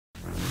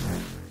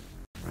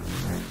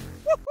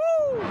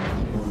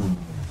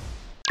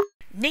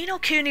No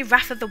Kuni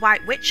Wrath of the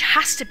White Witch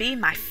has to be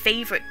my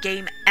favourite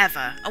game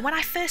ever, and when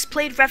I first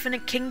played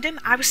Revenant Kingdom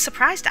I was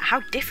surprised at how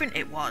different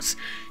it was.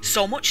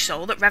 So much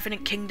so that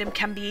Revenant Kingdom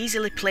can be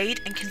easily played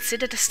and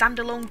considered a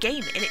standalone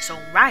game in its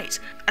own right,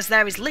 as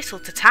there is little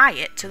to tie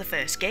it to the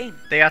first game.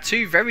 They are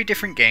two very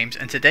different games,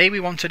 and today we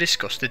want to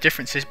discuss the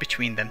differences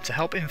between them to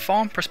help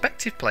inform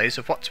prospective players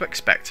of what to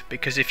expect,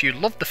 because if you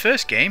loved the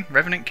first game,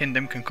 Revenant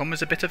Kingdom can come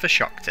as a bit of a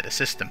shock to the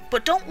system.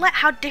 But don't let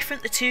how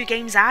different the two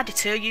games are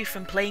deter you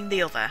from playing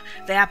the other.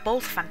 They are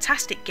both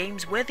fantastic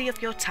games worthy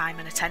of your time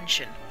and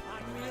attention.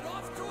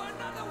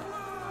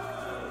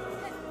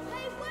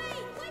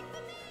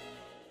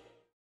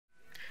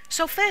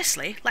 So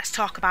firstly, let's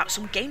talk about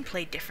some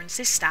gameplay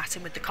differences,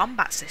 starting with the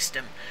combat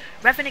system.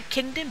 Revenant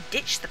Kingdom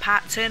ditched the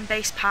part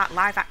turn-based, part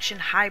live-action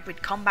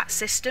hybrid combat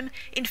system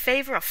in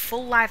favour of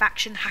full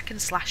live-action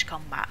hack-and-slash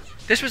combat.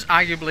 This was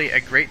arguably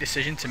a great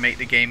decision to make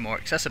the game more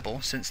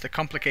accessible, since the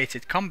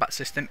complicated combat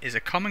system is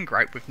a common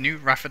gripe with new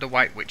Wrath of the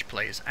White Witch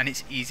players, and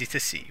it's easy to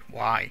see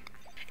why.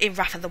 In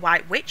Wrath of the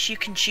White Witch, you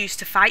can choose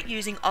to fight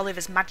using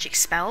Oliver's magic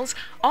spells,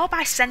 or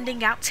by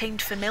sending out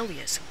tamed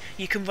familiars.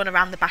 You can run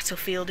around the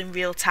battlefield in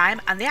real time,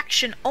 and the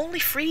action only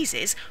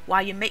freezes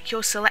while you make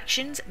your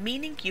selections,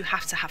 meaning you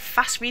have to have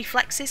fast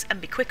reflexes and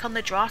be quick on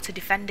the draw to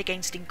defend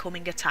against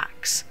incoming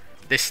attacks.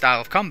 This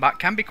style of combat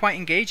can be quite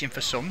engaging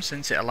for some,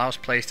 since it allows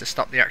players to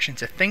stop the action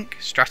to think,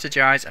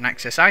 strategize and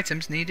access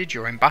items needed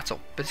during battle,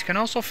 but it can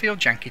also feel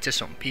janky to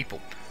some people.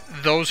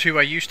 Those who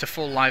are used to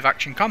full live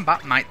action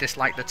combat might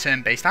dislike the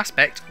turn-based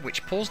aspect,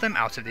 which pulls them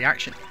out of the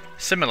action.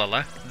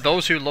 Similarly,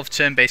 those who love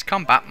turn-based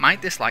combat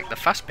might dislike the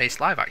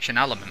fast-paced live action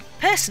element.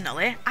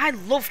 Personally, I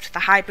loved the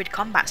hybrid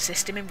combat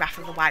system in Wrath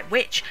of the White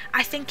Witch.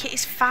 I think it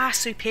is far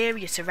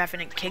superior to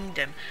Revenant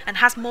Kingdom and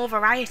has more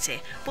variety,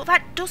 but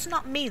that does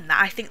not mean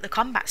that I think the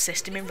combat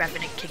system in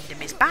Revenant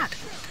Kingdom is bad.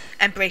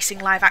 Embracing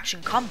live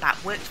action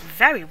combat works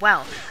very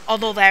well,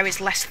 although there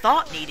is less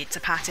thought needed to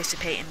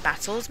participate in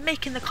battles,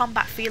 making the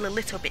combat feel a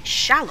little bit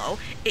shallow.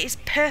 It is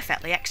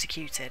perfectly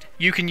executed.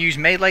 You can use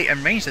melee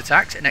and ranged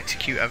attacks and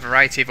execute a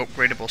variety of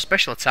upgradable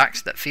special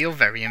attacks that feel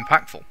very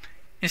impactful.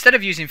 Instead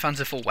of using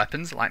fanciful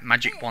weapons like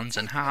magic wands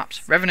and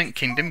harps, Revenant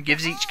Kingdom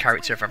gives each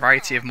character a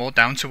variety of more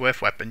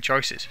down-to-earth weapon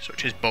choices,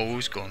 such as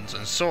bows, guns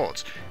and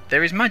swords.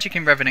 There is magic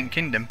in Revenant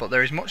Kingdom, but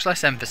there is much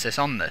less emphasis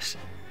on this.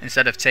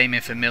 Instead of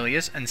taming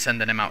familiars and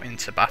sending them out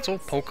into battle,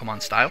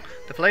 Pokemon style,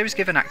 the player is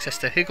given access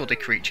to higgledy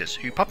creatures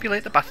who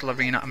populate the battle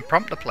arena and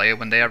prompt the player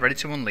when they are ready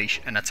to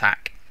unleash an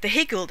attack. The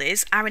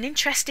higgledies are an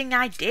interesting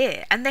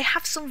idea, and they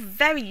have some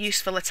very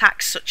useful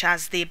attacks, such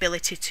as the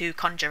ability to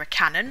conjure a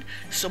cannon,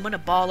 summon a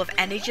ball of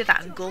energy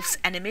that engulfs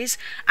enemies,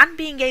 and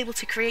being able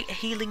to create a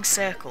healing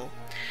circle.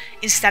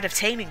 Instead of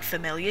taming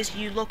familiars,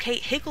 you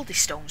locate higgledy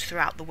stones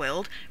throughout the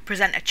world,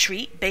 present a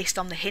treat based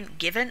on the hint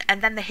given,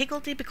 and then the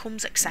higgledy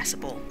becomes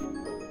accessible.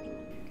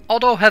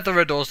 Although Heather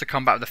adores the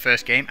combat of the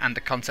first game and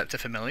the concept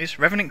of familiars,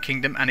 Revenant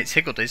Kingdom and its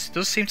higgledies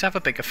does seem to have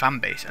a bigger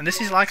fanbase, and this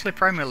is likely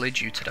primarily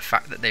due to the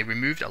fact that they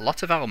removed a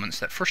lot of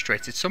elements that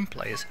frustrated some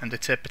players and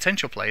deterred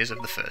potential players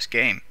of the first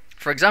game.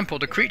 For example,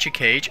 the creature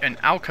cage and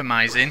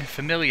alchemizing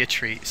familiar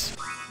treats.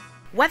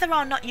 Whether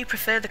or not you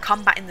prefer the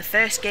combat in the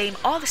first game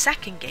or the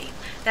second game,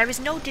 there is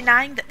no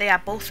denying that they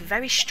are both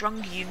very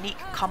strong, unique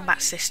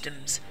combat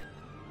systems.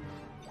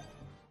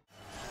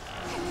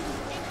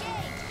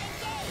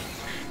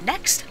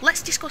 Next,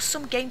 let's discuss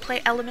some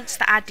gameplay elements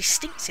that are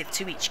distinctive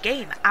to each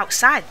game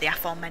outside the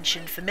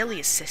aforementioned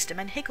familiars system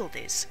and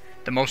higgledies.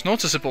 The most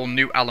noticeable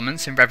new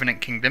elements in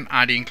Revenant Kingdom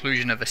are the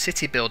inclusion of a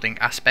city building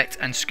aspect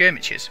and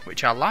skirmishes,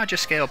 which are larger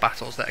scale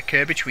battles that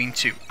occur between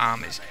two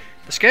armies.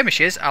 The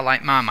skirmishes are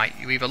like Marmite,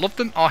 you either love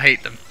them or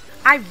hate them.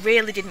 I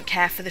really didn't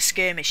care for the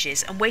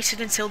skirmishes and waited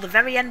until the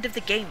very end of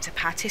the game to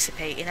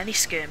participate in any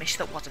skirmish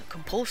that wasn't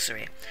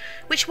compulsory,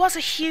 which was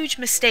a huge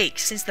mistake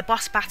since the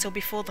boss battle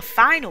before the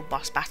final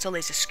boss battle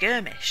is a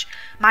skirmish.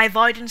 My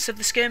avoidance of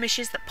the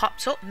skirmishes that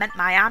popped up meant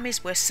my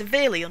armies were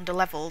severely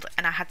underleveled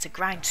and I had to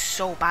grind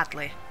so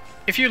badly.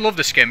 If you love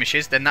the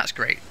skirmishes, then that's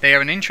great. They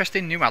are an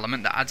interesting new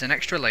element that adds an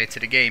extra layer to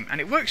the game, and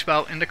it works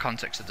well in the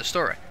context of the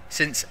story.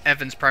 Since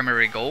Evan's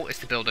primary goal is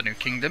to build a new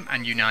kingdom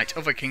and unite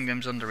other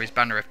kingdoms under his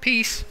banner of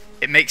peace,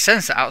 it makes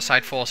sense that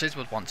outside forces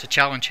would want to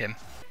challenge him.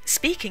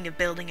 Speaking of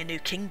building a new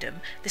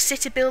kingdom, the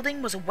city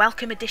building was a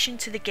welcome addition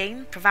to the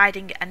game,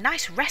 providing a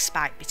nice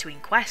respite between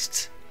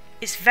quests.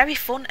 It's very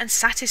fun and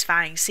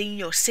satisfying seeing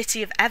your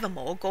city of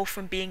Evermore go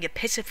from being a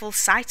pitiful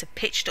sight of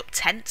pitched up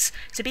tents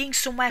to being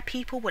somewhere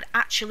people would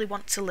actually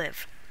want to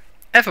live.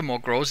 Evermore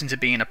grows into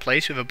being a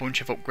place with a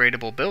bunch of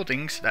upgradable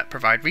buildings that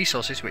provide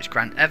resources which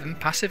grant Evan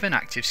passive and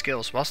active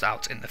skills whilst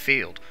out in the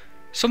field.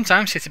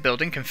 Sometimes city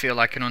building can feel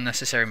like an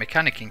unnecessary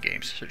mechanic in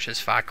games, such as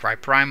Far Cry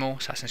Primal,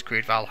 Assassin's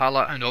Creed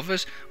Valhalla and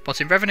others,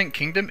 but in Revenant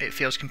Kingdom it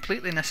feels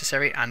completely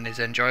necessary and is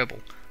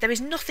enjoyable. There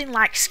is nothing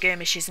like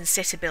skirmishes and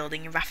city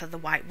building in Wrath of the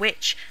White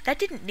Witch. There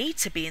didn't need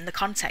to be in the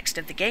context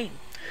of the game.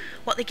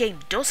 What the game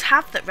does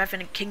have that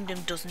Revenant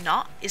Kingdom does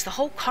not is the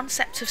whole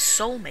concept of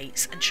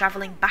soulmates and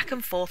travelling back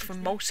and forth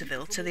from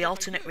Motorville to the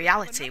alternate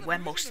reality where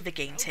most of the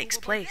game takes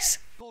place.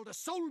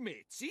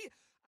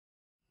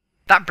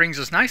 That brings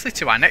us nicely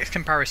to our next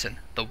comparison,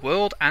 the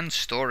world and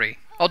story.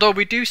 Although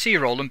we do see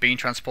Roland being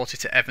transported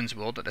to Evan's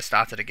world at the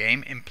start of the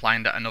game,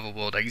 implying that another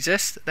world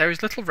exists, there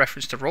is little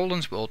reference to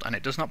Roland's world and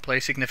it does not play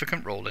a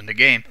significant role in the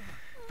game.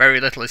 Very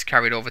little is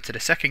carried over to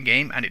the second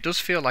game and it does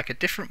feel like a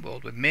different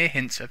world with mere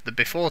hints of the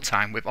before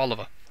time with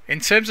Oliver. In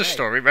terms of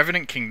story,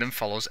 Revenant Kingdom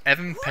follows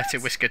Evan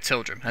Pettywhisker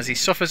Tildrum as he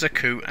suffers a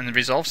coup and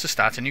resolves to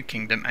start a new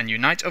kingdom and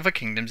unite other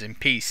kingdoms in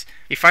peace.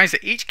 He finds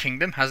that each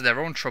kingdom has their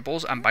own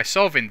troubles and by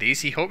solving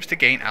these he hopes to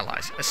gain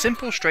allies. A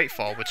simple,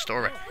 straightforward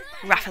story.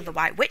 Wrath of the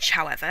White Witch,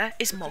 however,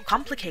 is more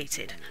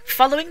complicated.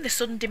 Following the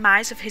sudden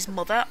demise of his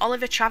mother,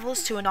 Oliver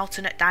travels to an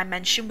alternate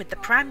dimension with the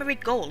primary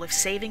goal of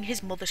saving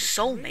his mother's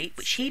soulmate,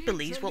 which he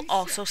believes will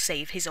also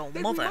save his own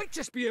mother.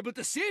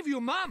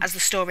 As the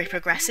story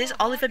progresses,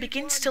 Oliver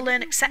begins to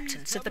learn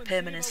acceptance of the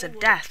permanence of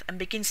death and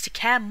begins to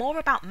care more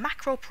about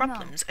macro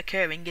problems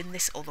occurring in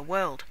this other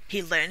world.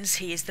 He learns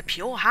he is the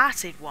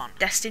pure-hearted one,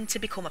 destined to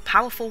become a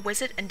powerful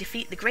wizard and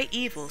defeat the great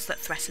evils that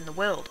threaten the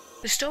world.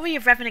 The story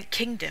of Revenant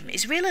Kingdom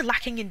is really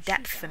lacking in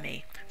depth for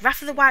me.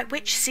 Wrath of the White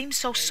Witch seems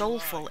so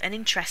soulful and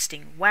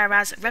interesting,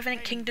 whereas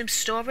Revenant Kingdom's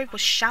story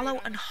was shallow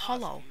and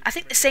hollow. I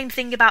think the same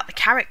thing about the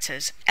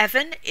characters.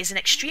 Evan is an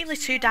extremely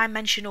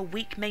two-dimensional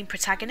weak main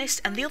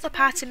protagonist, and the other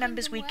party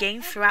members we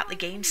gain throughout the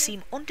game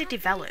seem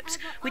underdeveloped.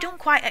 We don't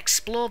quite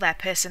explore their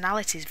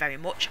personalities very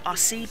much, or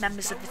see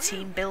members of the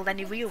team build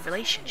any real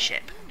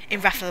relationship. In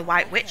Wrath of the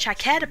White Witch, I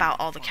cared about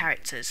all the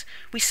characters.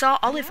 We saw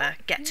Oliver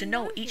get to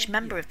know each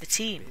member of the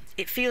team.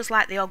 It feels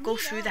like they all go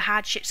through the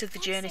hardships of the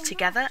journey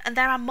together, and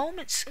there are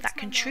moments that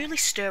can truly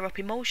stir up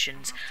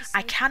emotions.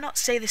 I cannot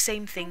say the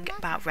same thing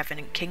about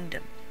Revenant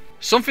Kingdom.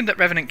 Something that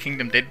Revenant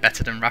Kingdom did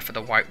better than Wrath of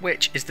the White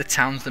Witch is the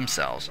towns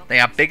themselves. They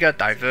are bigger,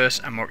 diverse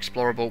and more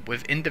explorable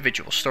with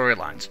individual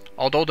storylines.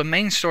 Although the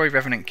main story of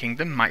Revenant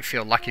Kingdom might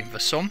feel lacking for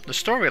some, the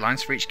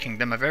storylines for each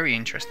kingdom are very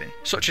interesting,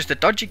 such as the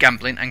dodgy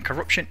gambling and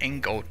corruption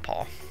in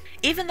Goldpaw.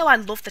 Even though I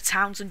love the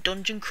towns and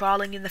dungeon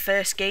crawling in the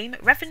first game,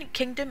 Revenant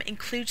Kingdom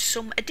includes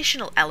some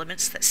additional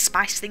elements that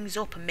spice things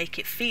up and make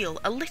it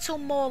feel a little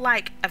more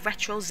like a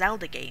retro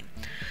Zelda game.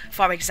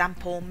 For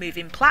example,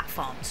 moving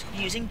platforms,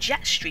 using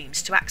jet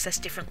streams to access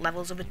different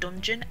levels of a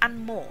dungeon,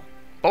 and more.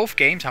 Both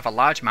games have a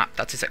large map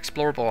that is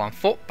explorable on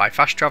foot, by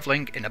fast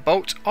travelling, in a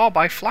boat, or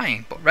by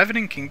flying, but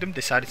Revenant Kingdom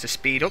decided to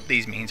speed up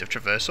these means of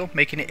traversal,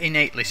 making it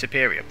innately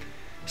superior.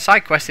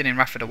 Side questing in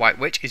Wrath of the White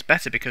Witch is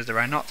better because there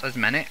are not as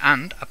many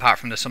and, apart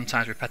from the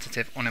sometimes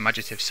repetitive,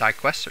 unimaginative side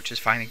quests such as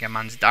finding a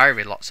man's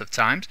diary lots of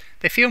times,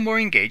 they feel more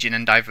engaging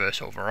and diverse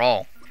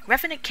overall.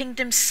 Revenant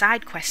Kingdom's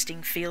side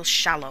questing feels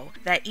shallow.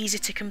 They're easy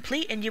to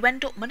complete and you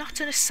end up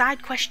monotonous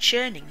side quest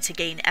churning to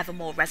gain ever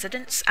more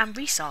residents and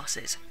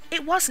resources.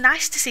 It was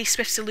nice to see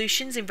Swift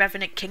Solutions in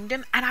Revenant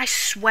Kingdom, and I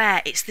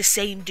swear it's the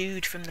same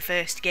dude from the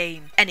first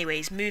game.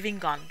 Anyways,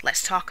 moving on,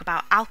 let's talk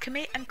about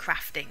alchemy and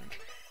crafting.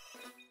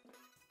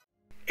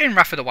 In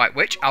Wrath of the White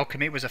Witch,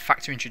 alchemy was a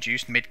factor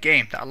introduced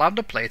mid-game that allowed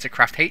the player to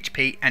craft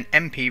HP and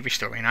MP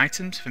restoring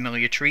items,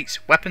 familiar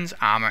treats, weapons,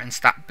 armour and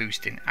stat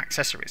boosting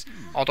accessories.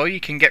 Although you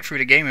can get through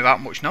the game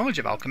without much knowledge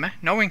of alchemy,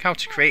 knowing how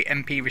to create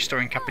MP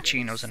restoring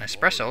cappuccinos and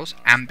espressos,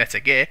 and better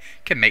gear,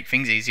 can make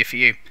things easier for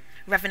you.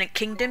 Revenant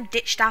Kingdom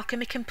ditched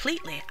alchemy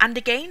completely, and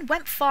again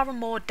went for a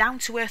more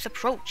down-to-earth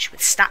approach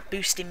with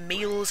stat-boosting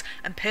meals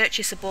and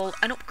purchasable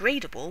and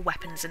upgradable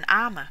weapons and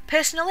armour.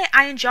 Personally,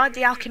 I enjoyed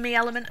the alchemy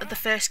element of the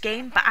first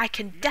game, but I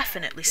can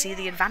definitely see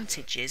the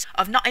advantages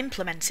of not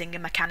implementing a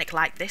mechanic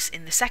like this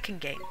in the second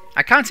game.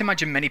 I can't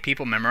imagine many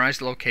people memorise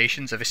the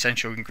locations of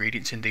essential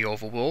ingredients in the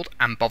overworld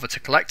and bother to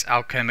collect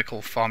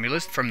alchemical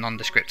formulas from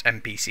nondescript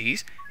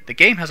NPCs. The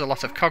game has a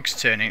lot of cogs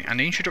turning, and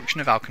the introduction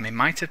of alchemy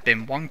might have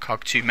been one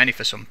cog too many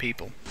for some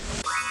people.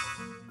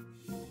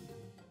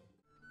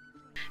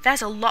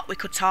 There's a lot we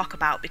could talk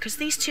about because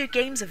these two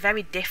games are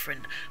very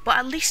different, but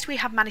at least we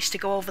have managed to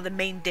go over the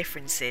main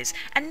differences,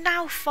 and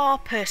now for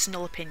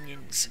personal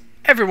opinions.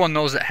 Everyone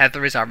knows that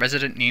Heather is our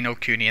resident No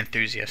Kuni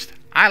enthusiast.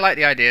 I like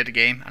the idea of the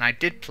game, and I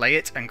did play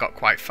it and got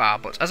quite far,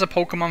 but as a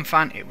Pokemon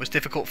fan it was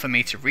difficult for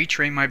me to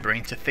retrain my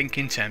brain to think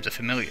in terms of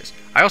familiars.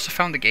 I also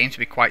found the game to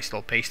be quite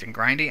slow paced and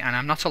grindy, and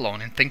I'm not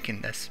alone in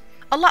thinking this.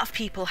 A lot of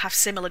people have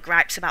similar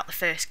gripes about the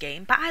first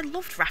game, but I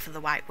loved Wrath of the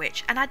White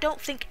Witch, and I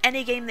don't think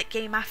any game that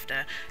came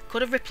after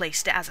could have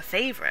replaced it as a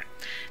favourite.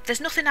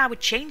 There's nothing I would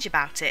change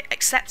about it,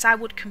 except I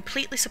would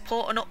completely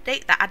support an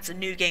update that adds a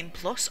new game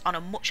plus on a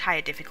much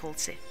higher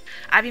difficulty.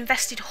 I've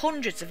invested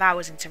hundreds of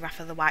hours into Wrath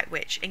of the White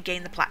Witch and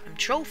gained the Platinum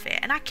Trophy,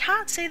 and I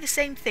can't say the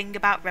same thing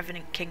about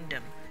Revenant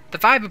Kingdom. The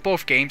vibe of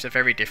both games are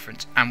very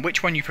different, and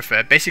which one you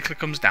prefer basically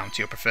comes down to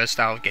your preferred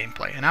style of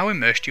gameplay and how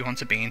immersed you want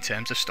to be in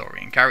terms of story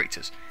and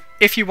characters.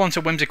 If you want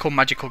a whimsical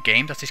magical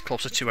game that is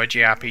closer to a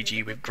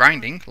JRPG with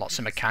grinding, lots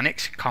of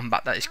mechanics,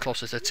 combat that is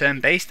closer to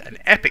turn-based, an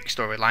epic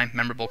storyline,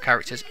 memorable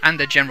characters, and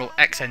a general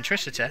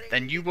eccentricity,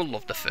 then you will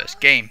love the first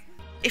game.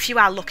 If you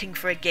are looking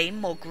for a game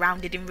more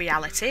grounded in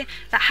reality,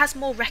 that has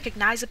more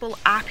recognisable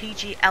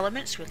RPG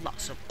elements with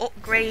lots of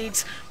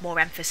upgrades, more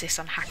emphasis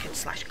on hack and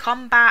slash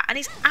combat, and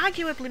is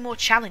arguably more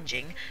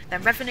challenging,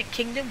 then Revenant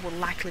Kingdom will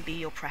likely be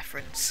your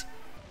preference.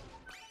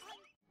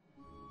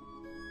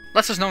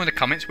 Let us know in the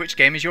comments which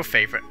game is your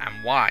favourite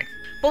and why.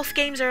 Both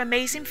games are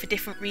amazing for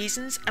different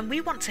reasons, and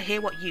we want to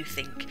hear what you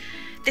think.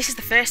 This is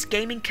the first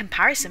gaming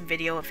comparison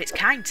video of its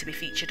kind to be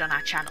featured on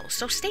our channel,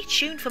 so stay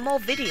tuned for more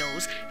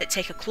videos that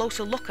take a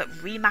closer look at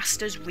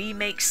remasters,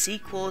 remakes,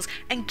 sequels,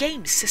 and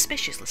games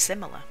suspiciously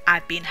similar.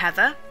 I've been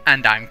Heather.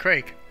 And I'm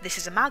Craig. This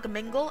is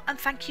Amalgamingle, and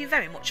thank you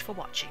very much for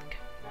watching.